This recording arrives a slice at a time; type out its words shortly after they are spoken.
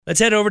Let's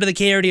head over to the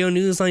KRDO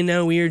Newsline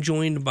now. We are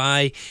joined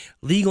by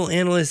Legal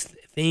Analyst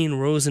Thane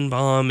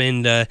Rosenbaum.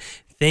 And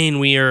Thane,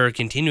 we are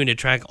continuing to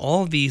track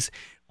all of these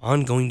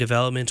ongoing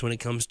developments when it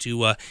comes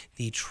to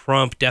the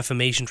Trump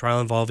defamation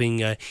trial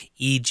involving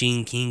E.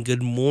 Jean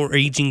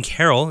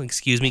Carroll.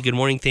 Excuse me. Good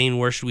morning, Thane.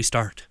 Where should we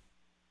start?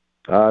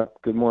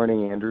 Good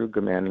morning, Andrew.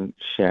 Good morning,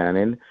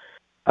 Shannon.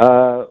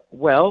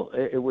 Well,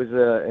 it was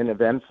an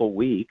eventful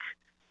week.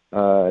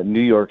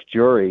 New York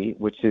jury,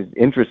 which is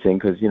interesting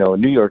because, a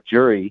New York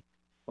jury,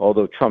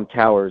 although Trump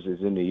Towers is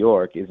in New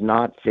York, is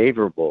not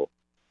favorable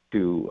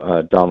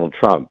to Donald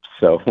Trump.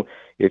 So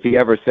if he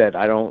ever said,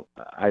 I don't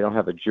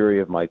have a jury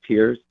of my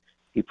peers,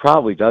 he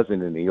probably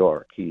doesn't in New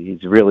York.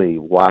 He's really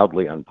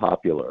wildly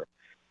unpopular.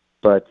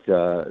 But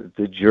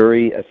the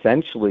jury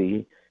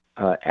essentially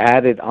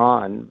added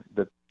on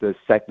this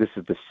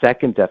is the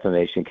second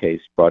defamation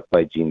case brought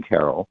by Jean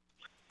Carroll.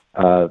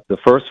 The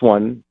first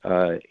one,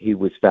 he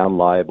was found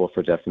liable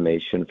for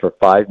defamation for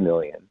 $5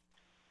 million.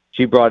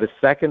 She brought a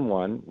second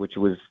one, which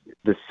was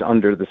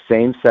under the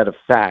same set of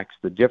facts.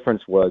 The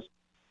difference was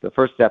the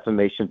first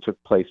defamation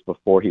took place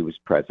before he was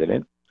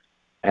president,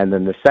 and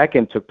then the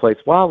second took place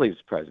while he was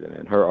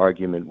president. Her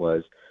argument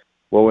was,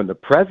 well, when the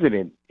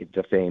president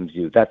defames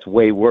you, that's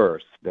way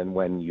worse than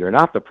when you're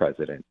not the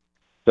president.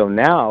 So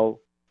now,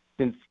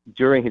 since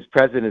during his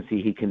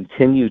presidency he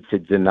continued to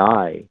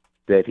deny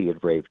that he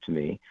had raped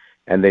me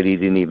and that he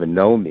didn't even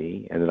know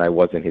me and that I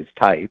wasn't his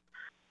type,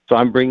 so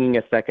I'm bringing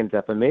a second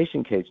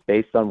defamation case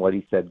based on what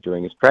he said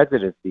during his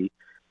presidency,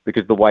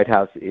 because the White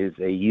House is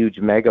a huge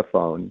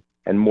megaphone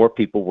and more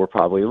people were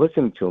probably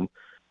listening to him.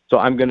 So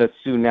I'm going to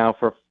sue now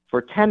for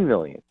 $10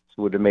 million. So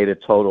it would have made a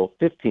total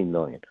 $15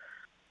 million.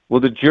 Well,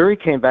 the jury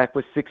came back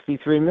with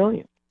 $63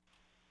 million,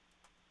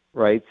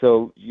 right?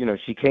 So,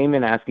 she came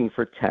in asking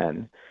for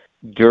 10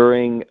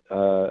 during,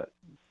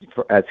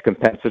 as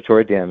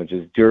compensatory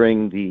damages.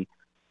 During the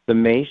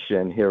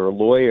summation here, a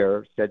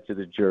lawyer said to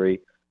the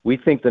jury, we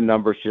think the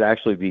number should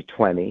actually be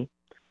 20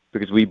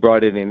 because we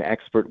brought in an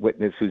expert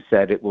witness who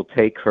said it will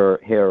take her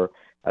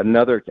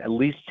another at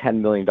least $10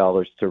 million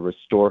to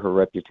restore her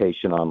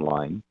reputation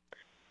online.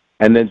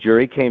 And then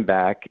jury came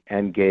back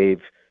and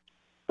gave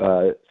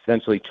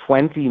essentially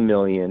 $20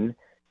 million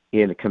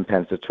in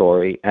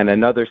compensatory and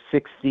another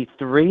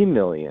 $63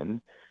 million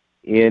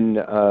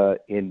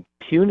in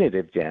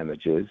punitive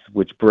damages,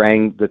 which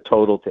bring the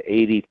total to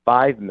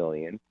 $85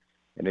 million.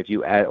 And if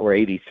you add, or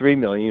 $83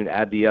 million,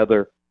 add the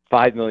other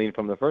 $5 million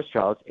from the first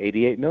trial, it's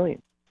 $88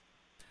 million.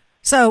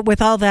 So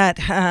with all that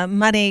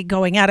money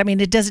going out,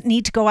 it doesn't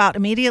need to go out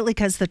immediately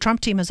because the Trump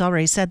team has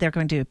already said they're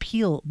going to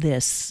appeal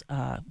this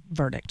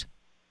verdict.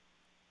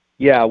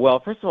 Yeah,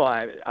 well, first of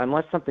all,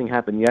 unless something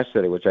happened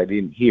yesterday, which I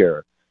didn't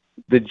hear,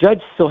 the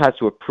judge still has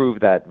to approve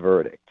that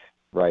verdict,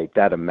 right,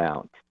 that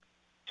amount.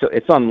 So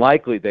it's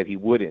unlikely that he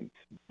wouldn't.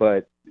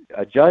 But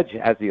a judge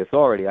has the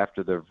authority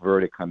after the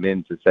verdict come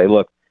in to say,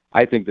 look,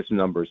 I think this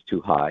number is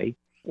too high,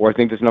 or I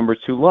think this number is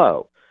too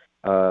low.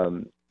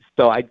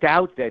 So I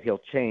doubt that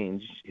he'll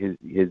change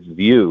his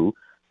view,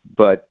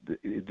 but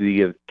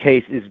the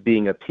case is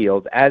being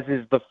appealed, as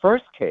is the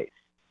first case.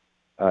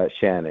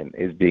 Shannon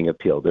is being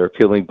appealed. They're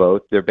appealing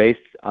both. They're based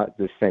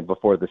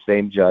before the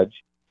same judge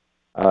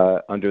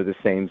under the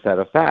same set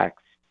of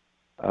facts.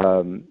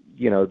 The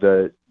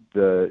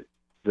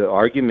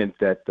argument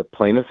that the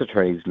plaintiff's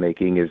attorney is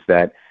making is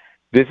that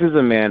this is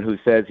a man who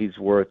says he's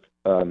worth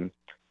 $10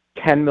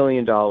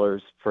 million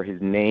for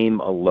his name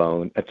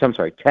alone.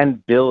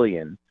 $10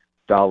 billion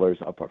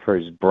for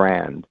his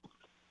brand,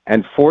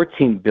 and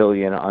 $14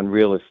 billion on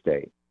real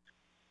estate.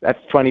 That's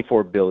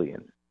 $24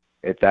 billion.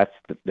 If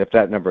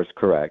that number is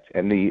correct.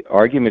 And the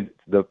argument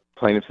the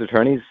plaintiff's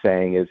attorney is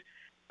saying is,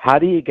 how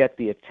do you get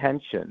the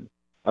attention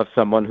of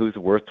someone who's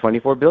worth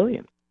 $24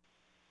 billion?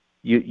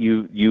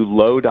 You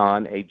load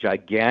on a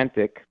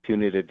gigantic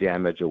punitive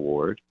damage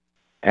award,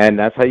 and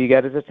that's how you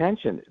get his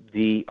attention.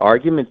 The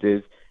argument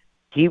is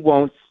he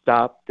won't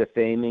stop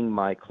defaming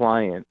my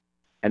client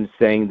and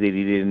saying that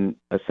he didn't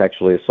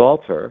sexually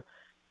assault her,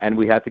 and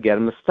we have to get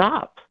him to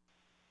stop.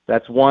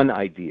 That's one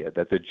idea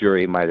that the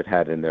jury might have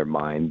had in their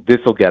mind. This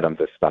will get him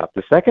to stop.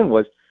 The second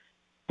was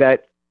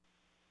that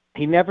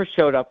he never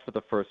showed up for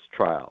the first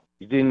trial.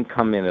 He didn't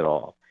come in at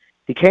all.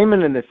 He came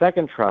in the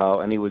second trial,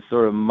 and he was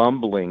sort of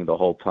mumbling the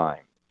whole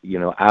time,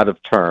 out of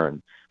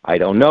turn. I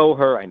don't know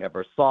her. I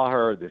never saw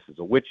her. This is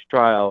a witch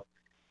trial.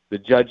 The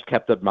judge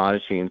kept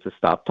admonishing him to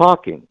stop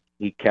talking.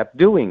 He kept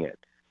doing it.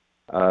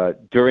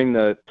 During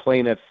the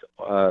plaintiff's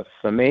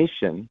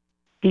summation,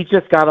 he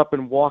just got up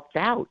and walked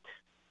out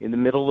in the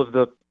middle of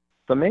the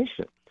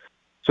summation.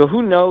 So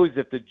who knows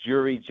if the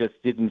jury just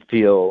didn't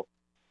feel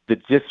the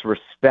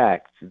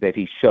disrespect that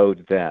he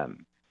showed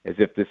them, as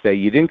if to say,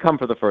 you didn't come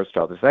for the first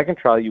trial. The second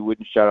trial, you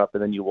wouldn't shut up,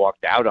 and then you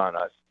walked out on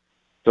us.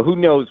 So who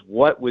knows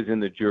what was in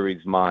the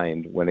jury's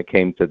mind when it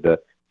came to the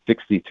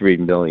 $63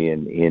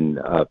 million in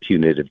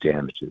punitive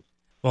damages.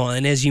 Well,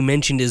 and as you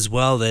mentioned as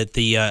well, that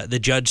the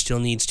judge still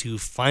needs to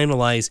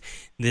finalize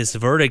this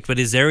verdict. But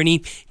is there any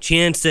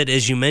chance that,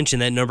 as you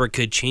mentioned, that number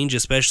could change,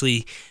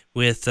 especially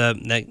with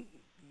that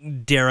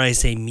dare I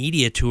say,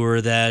 media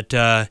tour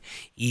that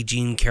E.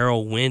 Jean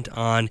Carroll went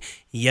on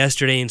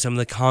yesterday, and some of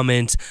the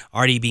comments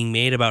already being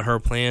made about her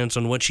plans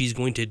on what she's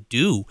going to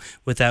do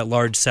with that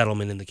large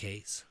settlement in the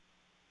case.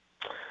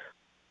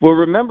 Well,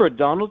 remember,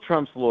 Donald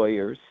Trump's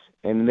lawyers,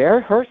 and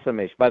her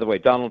summation, by the way,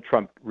 Donald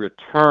Trump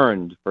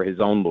returned for his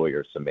own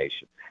lawyer's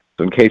summation.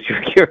 So in case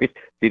you're curious,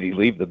 did he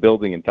leave the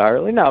building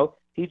entirely? No,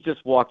 he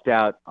just walked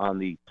out on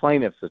the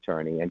plaintiff's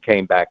attorney and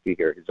came back to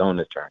hear his own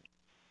attorney.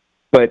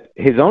 But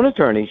his own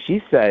attorney,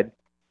 she said,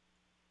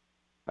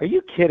 "Are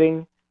you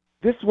kidding?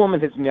 This woman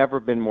has never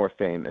been more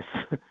famous.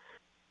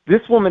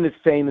 This woman is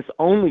famous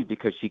only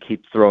because she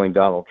keeps throwing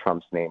Donald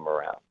Trump's name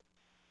around,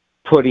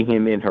 putting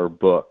him in her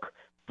book,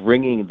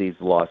 bringing these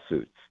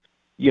lawsuits.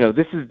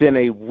 This has been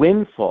a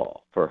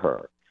windfall for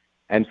her.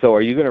 And so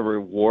are you going to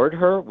reward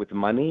her with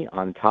money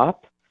on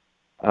top?"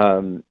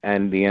 And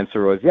the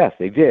answer was yes,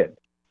 they did.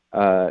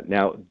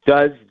 Now,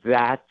 does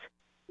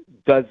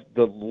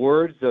the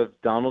words of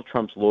Donald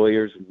Trump's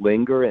lawyers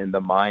linger in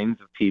the minds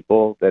of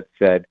people that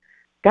said,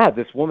 God,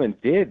 this woman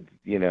did,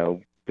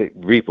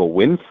 reap a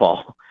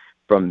windfall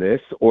from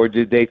this? Or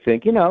did they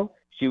think,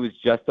 she was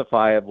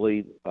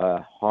justifiably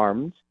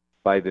harmed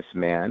by this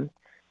man,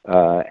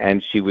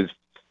 and she was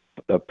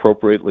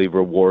appropriately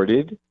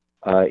rewarded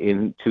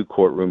in 2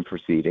 courtroom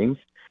proceedings,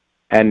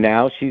 and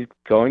now she's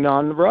going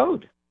on the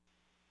road,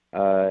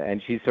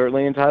 and she's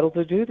certainly entitled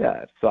to do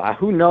that. So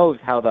who knows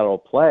how that'll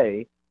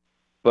play,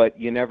 but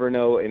you never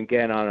know. And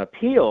again, on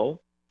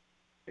appeal,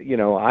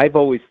 I've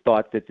always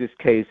thought that this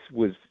case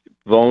was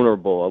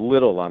vulnerable a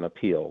little on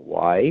appeal.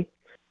 Why?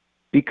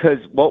 Because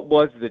what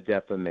was the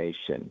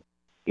defamation?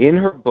 In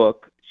her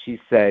book, she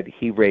said,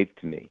 "He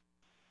raped me."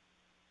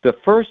 The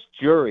first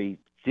jury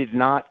did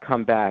not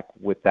come back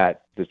with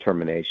that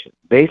determination.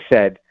 They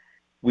said,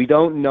 "We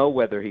don't know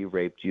whether he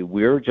raped you.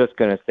 We're just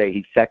going to say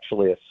he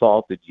sexually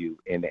assaulted you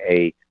in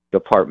a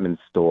department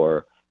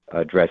store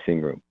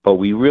dressing room. But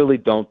we really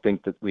don't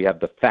think that we have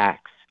the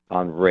facts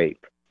on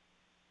rape."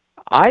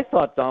 I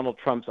thought Donald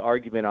Trump's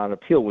argument on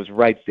appeal was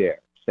right there,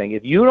 saying,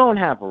 if you don't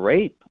have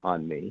rape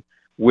on me,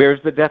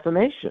 where's the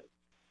defamation?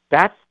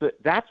 That's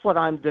what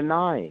I'm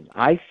denying.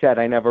 I said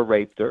I never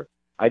raped her.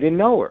 I didn't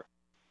know her.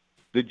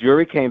 The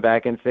jury came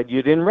back and said,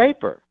 you didn't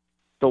rape her.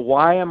 So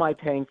why am I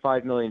paying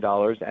 $5 million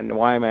and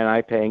why am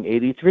I paying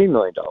 $83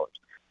 million?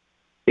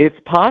 It's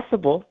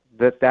possible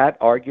that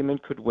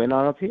argument could win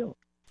on appeal.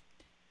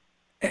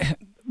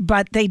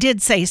 But they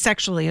did say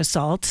sexually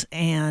assault,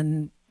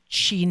 and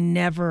she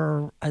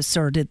never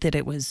asserted that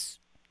it was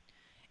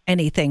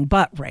anything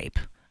but rape.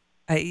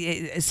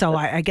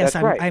 I guess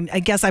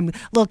I'm a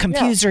little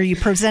confused. Yeah. Are you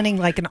presenting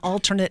like an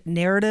alternate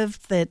narrative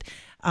that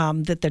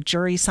the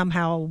jury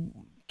somehow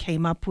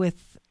came up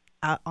with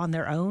on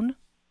their own?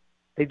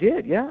 They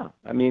did, yeah.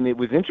 I mean, it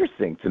was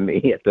interesting to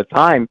me at the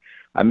time.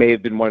 I may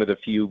have been one of the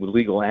few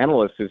legal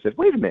analysts who said,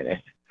 "Wait a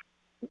minute,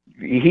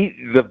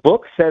 the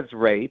book says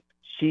rape.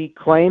 She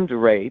claimed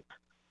rape.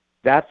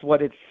 That's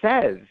what it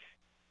says."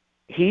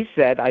 He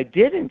said, "I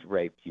didn't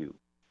rape you."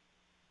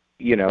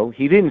 He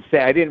didn't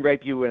say, "I didn't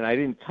rape you and I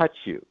didn't touch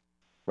you."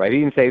 Right? He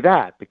didn't say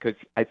that, because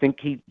I think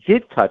he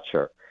did touch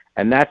her.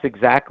 And that's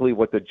exactly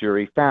what the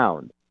jury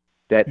found,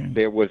 that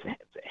there was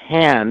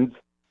hands,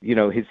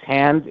 his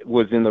hand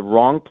was in the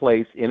wrong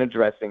place in a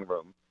dressing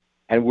room,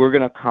 and we're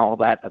going to call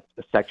that a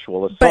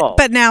sexual assault.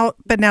 But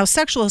now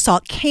sexual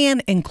assault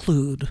can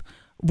include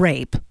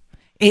rape.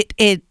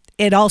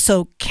 It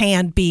also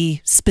can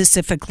be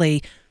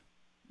specifically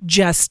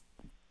just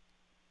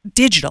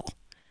digital.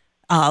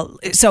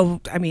 So,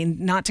 I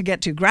mean, not to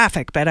get too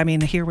graphic, but I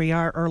mean, here we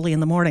are early in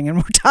the morning and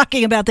we're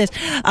talking about this.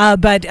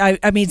 But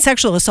I mean,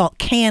 sexual assault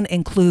can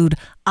include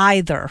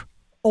either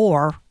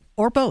or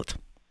both.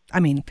 I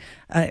mean,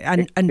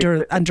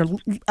 under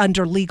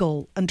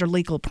legal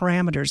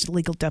parameters,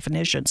 legal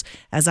definitions,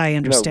 as I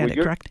understand it,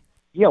 correct?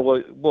 Yeah.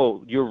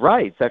 Well, you're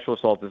right. Sexual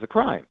assault is a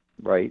crime,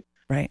 right?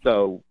 Right.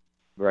 So,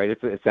 right,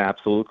 it's an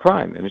absolute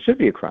crime, and it should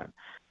be a crime.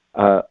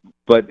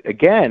 But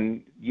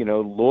again,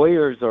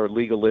 lawyers are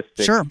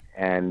legalistic. Sure.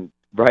 And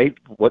right,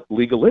 what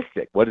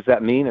legalistic? What does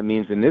that mean? It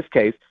means in this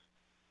case,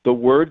 the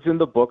words in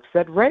the book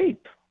said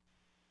rape.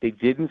 They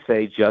didn't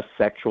say just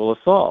sexual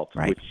assault,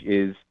 right, which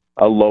is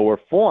a lower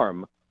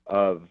form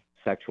of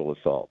sexual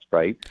assault,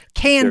 right?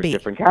 Can be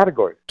different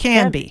categories.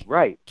 Can be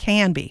right.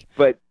 Can be.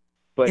 But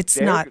it's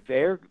not.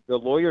 The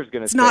lawyer's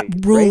going to say it's not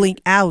ruling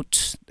rape.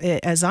 Out,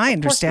 as I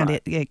understand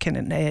it. It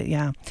can.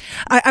 Yeah.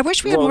 I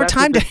wish we had more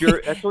time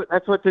to.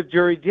 That's what the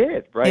jury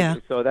did, right? Yeah.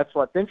 So that's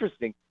what's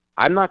interesting.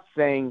 I'm not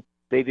saying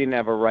they didn't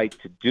have a right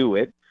to do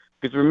it,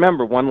 because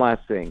remember, one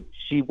last thing.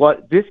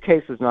 This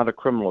case is not a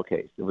criminal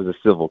case. It was a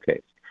civil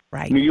case.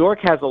 Right. New York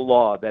has a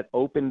law that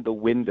opened the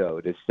window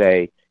to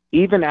say,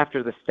 even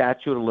after the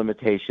statute of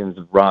limitations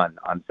run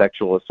on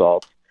sexual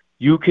assault,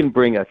 you can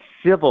bring a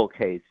civil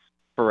case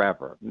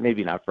forever.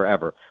 Maybe not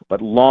forever,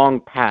 but long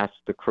past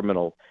the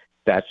criminal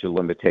statute of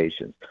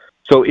limitations.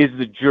 So is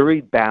the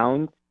jury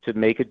bound to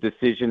make a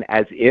decision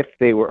as if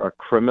they were a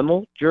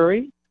criminal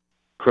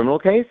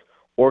case,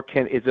 or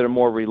is it a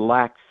more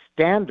relaxed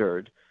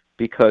standard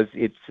because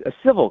it's a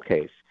civil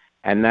case?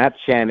 And that,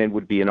 Shannon,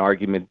 would be an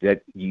argument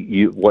that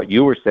what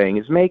you were saying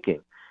is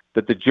making,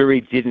 that the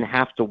jury didn't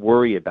have to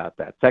worry about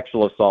that.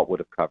 Sexual assault would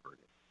have covered it.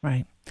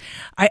 Right.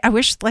 I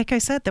wish, like I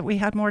said, that we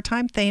had more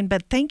time, Thane,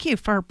 but thank you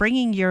for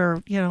bringing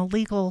your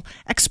legal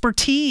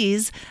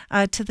expertise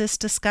to this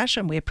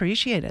discussion. We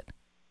appreciate it.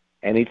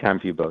 Anytime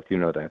for you both. You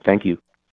know that. Thank you.